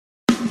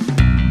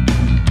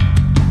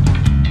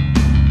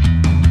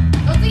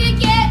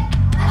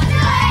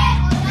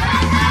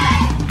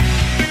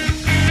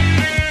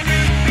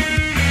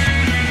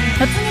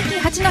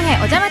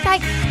お邪魔隊。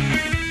こ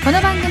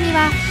の番組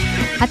は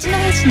八戸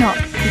市の委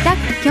託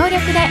協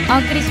力でお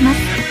送りします。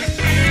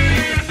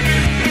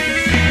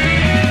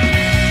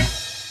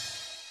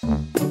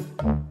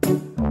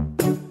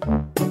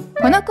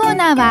このコー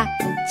ナーは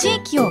地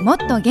域をもっ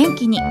と元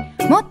気に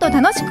もっと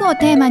楽しくを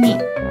テーマに、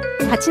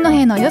八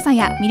戸の良さ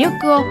や魅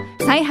力を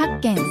再発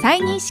見再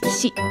認識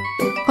し、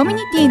コミュ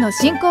ニティの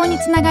振興に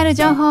つながる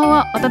情報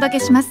をお届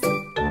けします。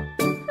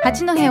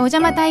八戸お邪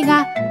魔隊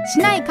が市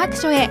内各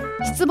所へ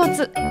出没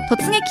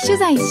突撃取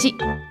材し、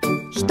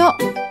人、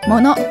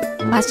物、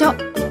場所、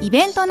イ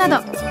ベントなど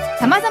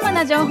さまざま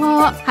な情報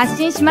を発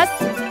信します。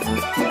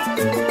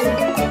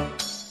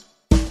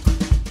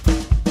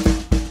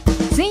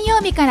水曜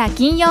日から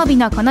金曜日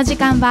のこの時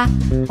間は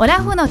お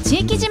らほの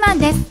地域自慢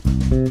です。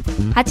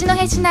八戸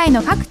市内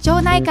の各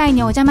町内会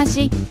にお邪魔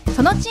し、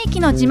その地域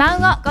の自慢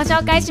をご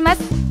紹介しま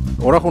す。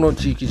おらほの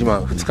地域自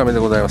慢2日目で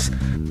ございます。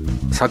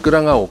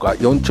桜ヶ丘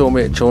4丁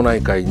目町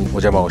内会にお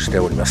邪魔をして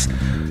おります。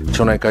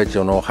町内会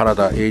長の原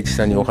田栄一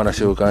さんにお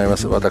話を伺いま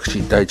す。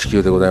私第一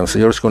級でございます。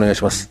よろしくお願い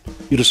します。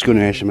よろしくお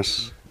願いしま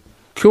す。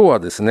今日は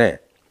です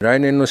ね、来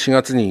年の4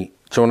月に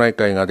町内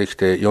会ができ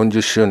て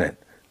40周年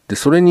で、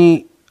それ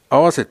に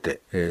合わせて、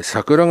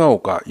桜ヶ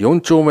丘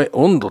4丁目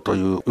音頭と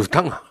いう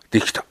歌が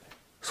できた、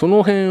そ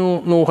の辺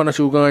のお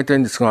話を伺いたい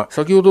んですが、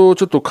先ほど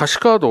ちょっと歌詞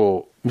カード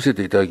を見せ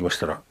ていただきまし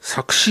たら、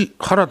作詞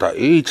原田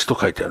栄一と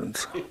書いてあるんで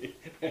すが、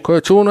これ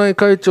は町内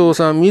会長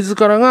さん自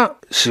らが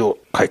詩を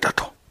書いた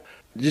と。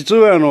実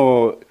は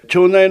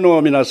町内の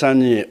皆さん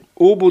に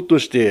応募と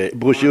して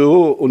募集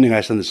をお願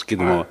いしたんですけ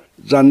ども、はい、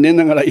残念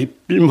ながら一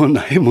品も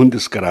ないもんで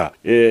すか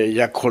ら、い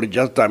やこれじ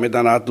ゃダメ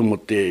だなと思っ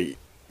て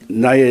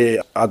ない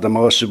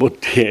頭を絞っ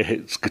て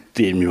作っ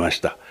てみま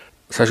した。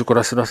最初か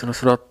らスラスラ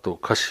スラっと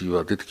歌詞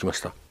は出てきまし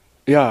た？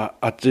いや、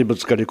あっちぶ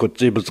つかりこっ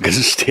ちぶつかり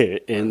し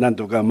て、なん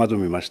とかまと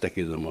めました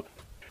けれども。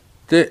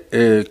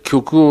で、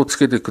曲をつ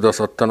けてくだ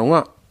さったの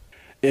が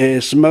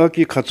島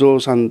垣克夫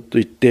さんと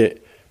いっ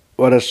て、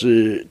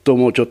私と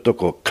もちょっ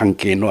と関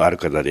係のある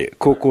方で、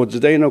高校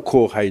時代の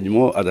後輩に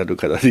も当たる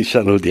方でし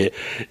たので、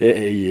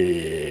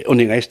お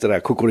願いした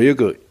ら快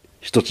く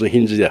一つ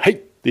返事ではいっ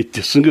て言っ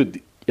てすぐ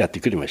やっ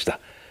てくれました。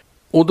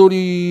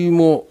踊り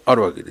もあ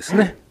るわけです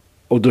ね。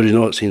踊り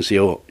の先生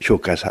を紹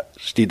介さ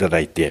せていた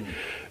だいて、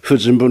婦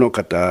人部の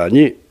方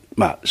に、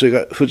それ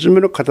が婦人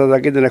部の方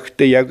だけでなく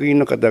て役員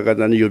の方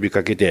々に呼び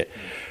かけて、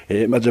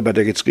まず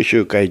畑付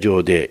集会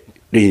場で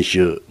練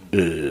習、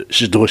指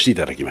導してい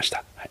ただきまし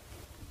た。はい、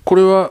こ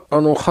れは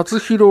初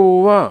披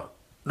露は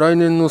来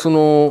年のそ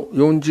の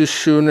40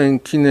周年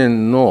記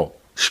念の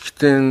式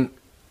典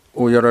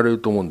をやられる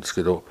と思うんです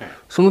けど、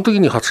その時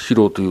に初披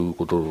露という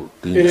こと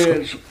でいいんで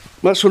す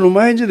か？その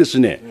前にです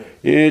ね、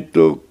今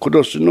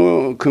年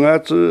の9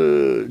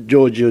月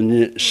上旬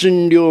に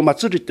診療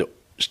祭りと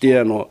し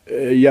て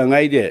野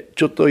外で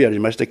ちょっとやり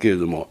ましたけれ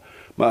ども、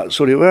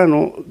それは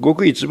ご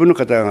く一部の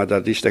方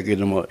々でしたけれ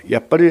ども、や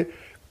っぱり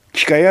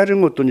機会ある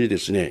ごとにで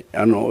すね、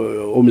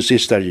お見せ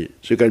したり、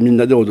それからみん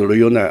なで踊る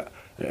ような、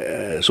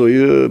そう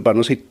いう場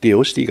の設定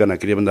をしていかな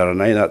ければなら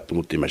ないなと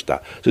思っていまし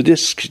た。それで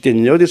式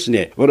典にはです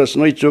ね、私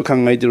の一応考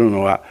えている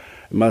のは、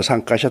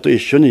参加者と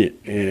一緒に、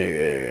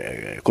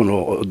こ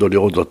の踊り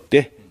を踊っ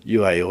て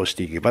祝いをし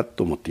ていけば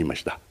と思っていま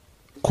した。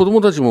子ど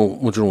もたちも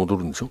もちろん踊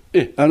るんでしょ？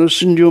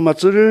診療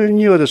祭り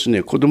にはです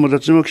ね、子ども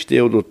たちも来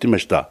て踊っていま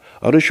した。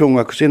ある小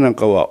学生なん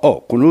かは、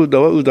この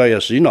歌は歌い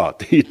やすいなっ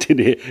て言って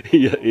ね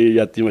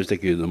やっていました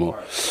けれども、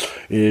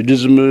リ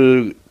ズ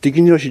ム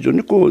的には非常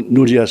に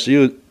乗りやす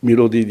いメ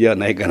ロディーでは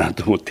ないかな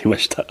と思っていま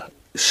した。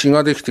詩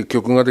ができて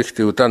曲ができ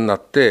て歌にな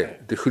っ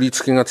て、で振り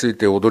付けがつい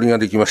て踊りが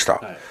できました。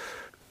はい、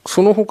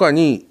その他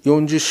に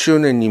40周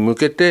年に向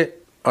けて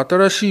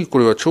新しい、こ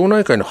れは町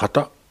内会の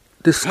旗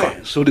ですか？は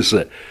い、そうで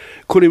す。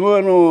これ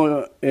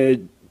も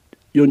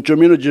4丁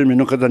目の住民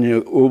の方に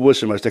応募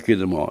しましたけれ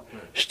ども、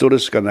1人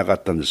しかなか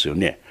ったんですよ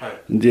ね。は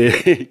い、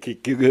で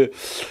結局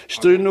1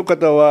人の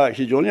方は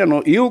非常に絵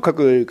を描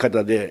く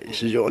方で、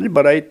非常に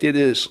バラエティ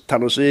で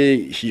楽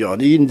しい、非常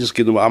にいいんです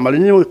けども、あまり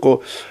にも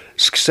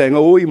色彩が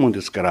多いもんで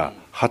すから、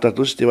旗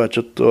としてはち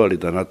ょっとあれ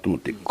だなと思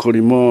って、こ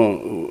れも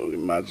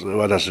まず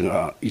私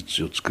が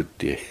一応作っ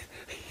て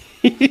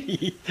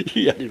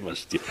やりま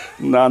して、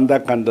なんだ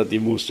かんだで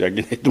申し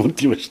訳ないと思っ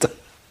ていました。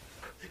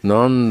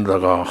なんだ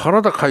か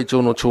原田会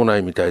長の町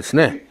内みたいです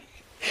ね。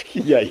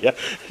い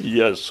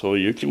やそう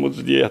いう気持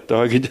ちでやった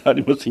わけじゃあ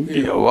りません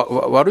けど、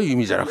悪い意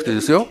味じゃなくて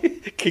ですよ。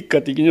結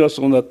果的には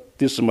そうなっ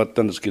てしまっ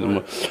たんですけど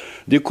も、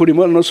でこれ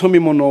も染め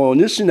物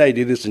にしない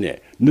でです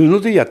ね、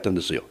布でやったん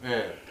ですよ。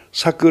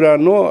桜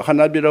の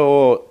花びら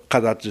を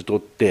形取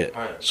って、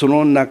そ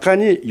の中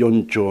に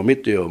4丁目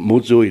という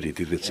文字を入れ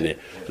てですね、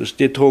そし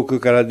て遠く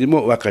からで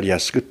も分かりや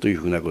すくという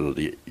ふうなこと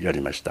でや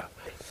りました。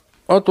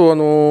あと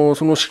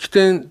その式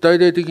典大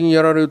々的に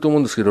やられると思う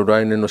んですけど、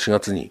来年の4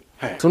月に、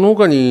その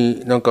他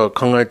に何か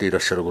考えていら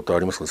っしゃることはあ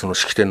りますか？その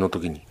式典の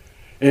時に。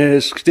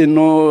式典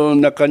の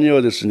中に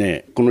はです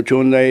ね、この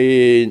町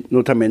内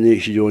のために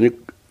非常に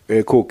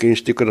貢献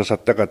してくださっ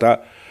た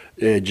方、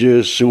14、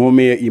15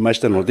名いまし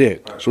たの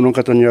で、その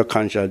方には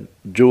感謝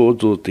状を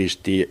贈呈し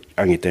て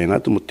あげたい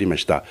なと思っていま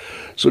した。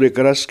それ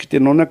から式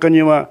典の中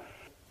には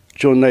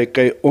町内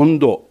会音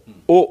頭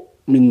を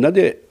みんな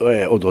で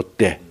踊っ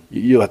て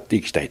祝って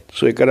いきたい。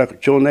それから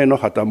町内の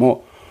旗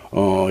も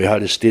やは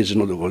りステージ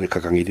のところに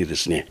掲げてで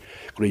すね、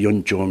これ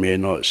4丁目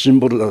のシン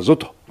ボルだぞ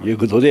という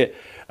ことで、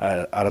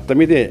改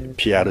めて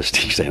PR して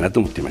いきたいなと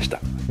思っていました。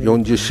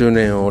40周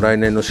年を来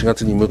年の4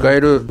月に迎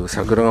える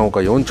桜ヶ丘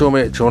4丁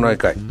目町内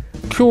会、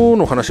今日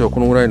の話は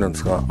このぐらいなんで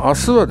すが、明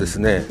日はです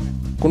ね、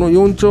この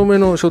4丁目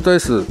の所帯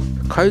数、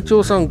会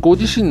長さんご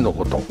自身の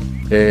こと、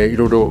い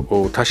ろいろ多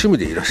趣味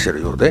でいらっしゃ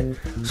るようで、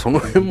その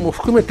辺も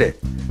含めて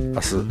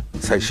明日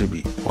最終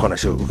日お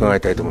話を伺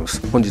いたいと思いま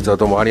す。本日は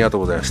どうもありがと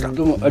うございました。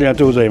どうもありが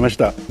とうございまし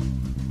た。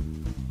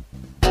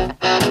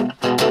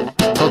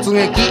突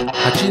撃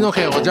八戸お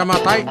邪魔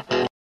隊。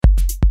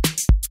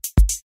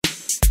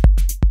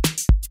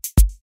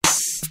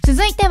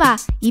続いては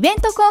イベン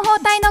ト広報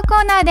隊のコ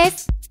ーナーで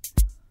す。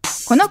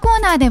このコ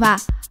ーナーでは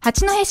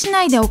八戸市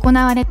内で行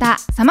われた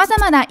さまざ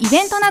まなイ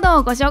ベントなど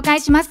をご紹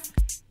介します。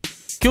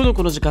今日の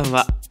この時間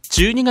は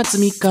12月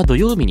3日土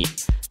曜日に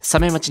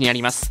鮫町にあ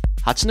ります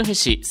八戸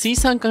市水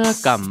産科学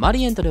館マ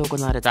リエントで行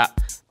われた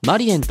マ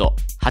リエント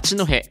八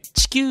戸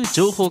地球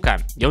情報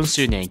館4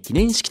周年記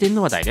念式典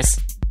の話題で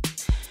す。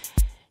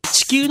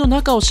地球の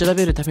中を調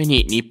べるため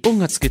に日本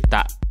が作っ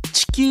た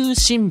地球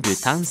深部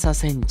探査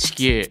船地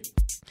球、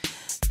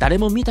誰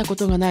も見たこ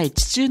とがない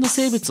地中の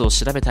生物を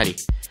調べたり、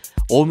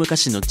大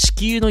昔の地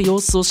球の様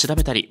子を調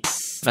べたり、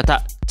ま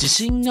た地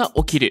震が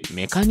起きる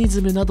メカニ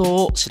ズムな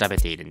どを調べ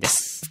ているんで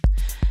す。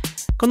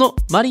この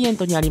マリエン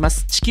トにありま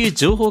す地球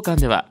情報館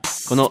では、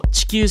この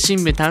地球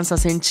深部探査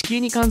船地球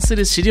に関す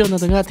る資料な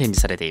どが展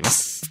示されていま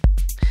す。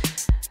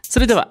そ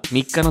れでは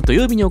3日の土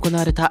曜日に行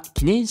われた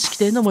記念式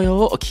典の模様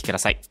をお聞きくだ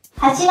さい。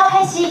八戸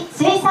市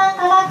水産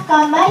科学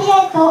館マリエ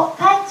ント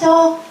館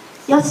長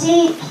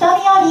吉井ひと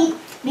みより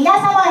皆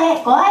様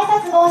へご挨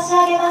拶申し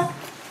上げます。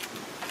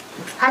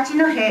八戸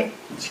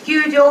地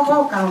球情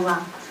報館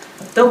は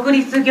独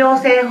立行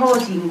政法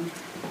人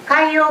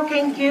海洋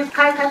研究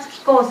開発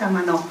機構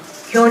様の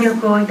協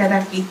力をいた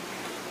だき、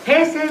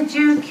平成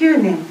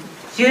19年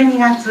12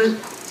月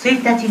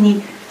1日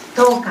に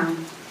当館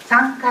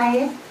3階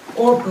へ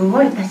オープン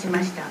をいたし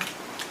ました。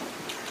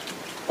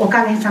お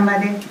かげさま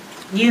で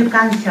入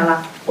館者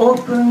はオ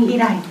ープン以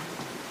来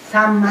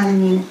3万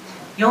人、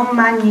4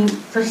万人、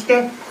そし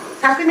て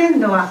昨年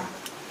度は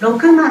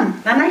6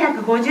万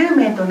750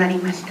名となり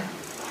ました。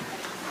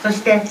そ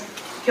して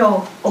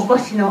今日お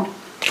越しの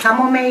か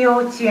もめ幼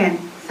稚園、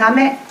さ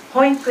め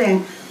保育園、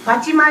フ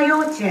ァチマ幼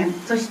稚園、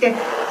そして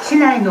市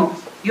内の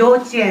幼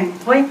稚園、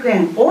保育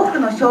園、多く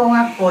の小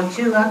学校、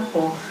中学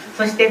校、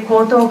そして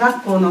高等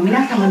学校の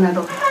皆様な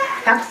ど、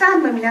たくさ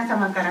んの皆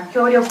様から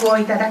協力を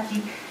いただ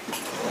き、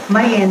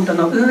マリエント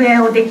の運営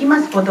をできま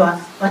すことは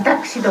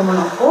私ども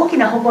の大き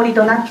な誇り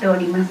となってお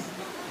ります。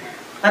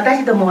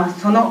私どもは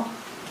その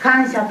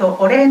感謝と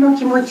お礼の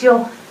気持ち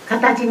を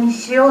形に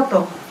しよう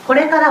と、こ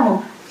れから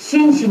も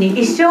真摯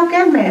に一生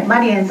懸命マ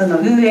リエントの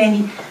運営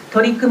に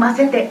取り組ま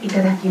せてい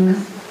ただきま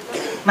す。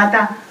ま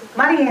た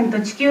マリエン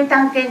ト地球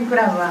探検ク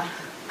ラブは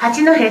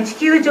八戸地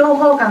球情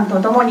報館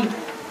とともに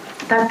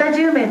たった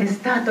10名でス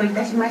タートい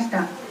たしまし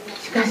た。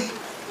しかし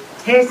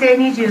平成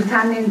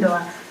23年度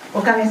は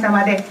おかげさ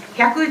まで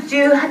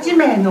118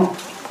名の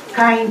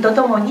会員と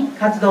ともに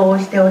活動を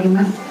しており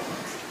ます。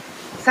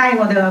最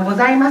後ではご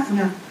ざいます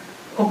が、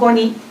ここ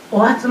に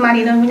お集ま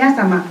りの皆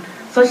様、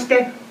そし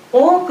て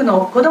多く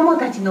の子ども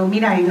たちの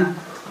未来が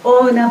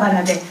大海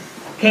原で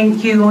研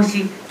究を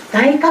し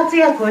大活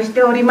躍をし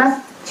ておりま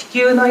す地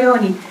球のよう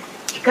に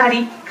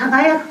光り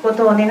輝くこ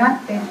とを願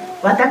って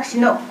私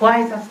のご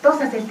挨拶と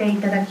させてい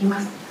ただき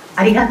ます。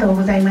ありがとう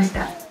ございまし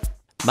た。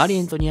マリ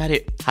エントにあ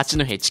る八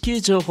戸地球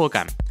情報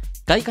館、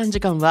開館時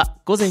間は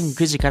午前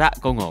9時から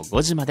午後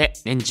5時まで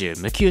年中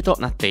無休と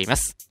なっていま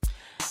す。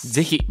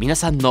ぜひ皆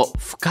さんの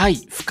深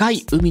い深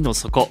い海の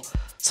底、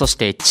そし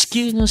て地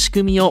球の仕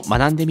組みを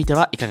学んでみて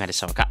はいかがで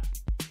しょうか。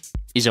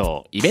以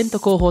上、イベント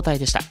広報隊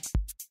でした。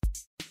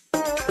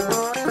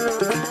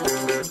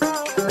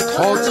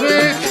突撃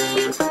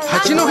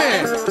八戸お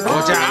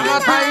邪魔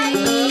隊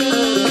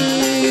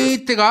っ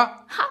て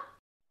か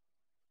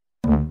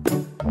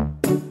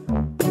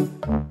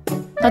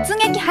突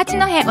撃八戸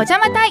お邪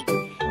魔隊、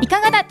い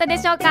かがだったで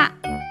しょうか。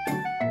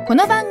こ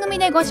の番組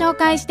でご紹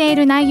介してい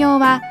る内容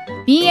は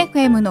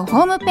BeFM の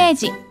ホームペー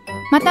ジ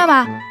また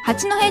は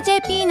八戸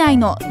JP 内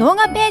の動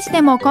画ページ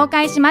でも公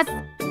開します。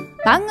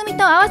番組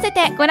と合わせ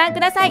てご覧く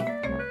ださい。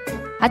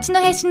八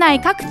戸市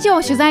内各地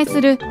を取材す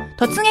る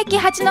突撃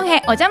八戸お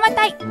邪魔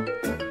隊、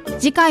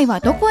次回は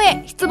どこ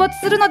へ出没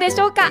するので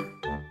しょうか。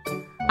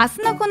明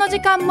日のこの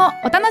時間も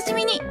お楽し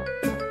みに。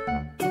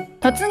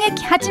突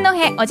撃八戸お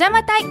邪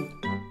魔隊、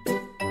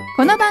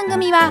この番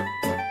組は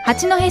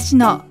八戸市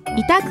の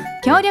委託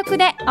協力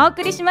でお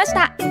送りしまし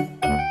た。